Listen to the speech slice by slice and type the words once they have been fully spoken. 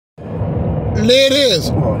Ladies,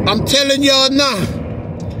 I'm telling y'all now,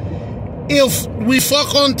 if we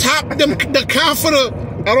fuck on top the comforter,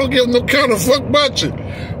 I don't give no kind of fuck about you.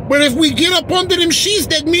 But if we get up under them sheets,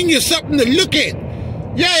 that means you're something to look at.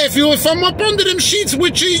 Yeah, if I'm up under them sheets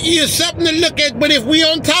with you, you're something to look at. But if we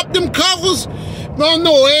on top them covers, don't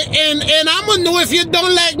know. And I'm gonna know if you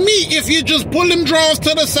don't like me if you just pull them drawers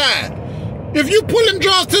to the side. If you pull them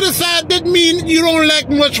drawers to the side, that means you don't like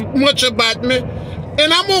much about me.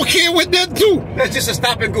 And I'm okay with that too. That's just a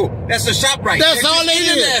stop and go. That's a shop right. That's all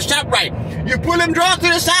it is. Shop right. You pull them drawers to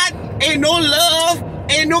the side, ain't no love,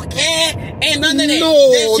 ain't no care, ain't none of that.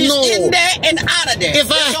 No, just in there and out of there. If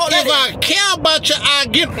I care about you, I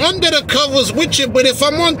get under the covers with you. But if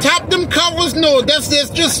I'm on top them covers, no, that's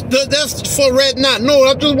for right now. No,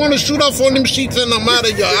 I just want to shoot off on them sheets and I'm out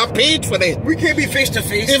of here. I paid for that. We can't be face to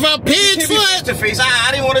face. If I paid for it, face to face,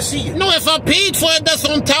 I didn't want to see you. No, if I paid for it, that's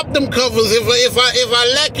on top them covers. If I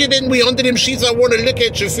like you, then we under them sheets. I want to look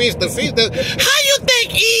at you face to face. How you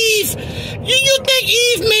think Eve? You think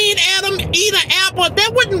Eve made Adam eat an apple?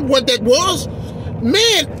 That wasn't what that was.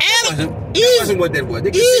 Man, Adam. That wasn't what that was.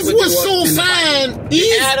 Eve was so fine.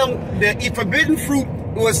 The forbidden fruit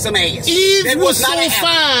was some ass. Eve was so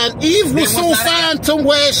fine. Eve was so fine to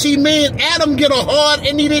where she made Adam get a hard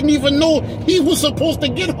and he didn't even know he was supposed to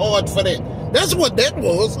get hard for that. That's what that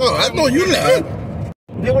was. Oh, I know you lied.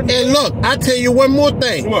 And look, I tell you one more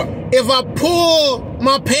thing. What? If I pull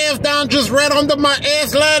my pants down just right under my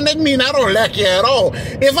ass line, that mean I don't like you at all.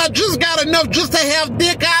 If I just got enough just to have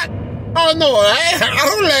dick out, oh no, I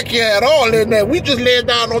don't like you at all in there. We just lay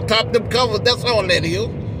down on top of them covers. That's all that is.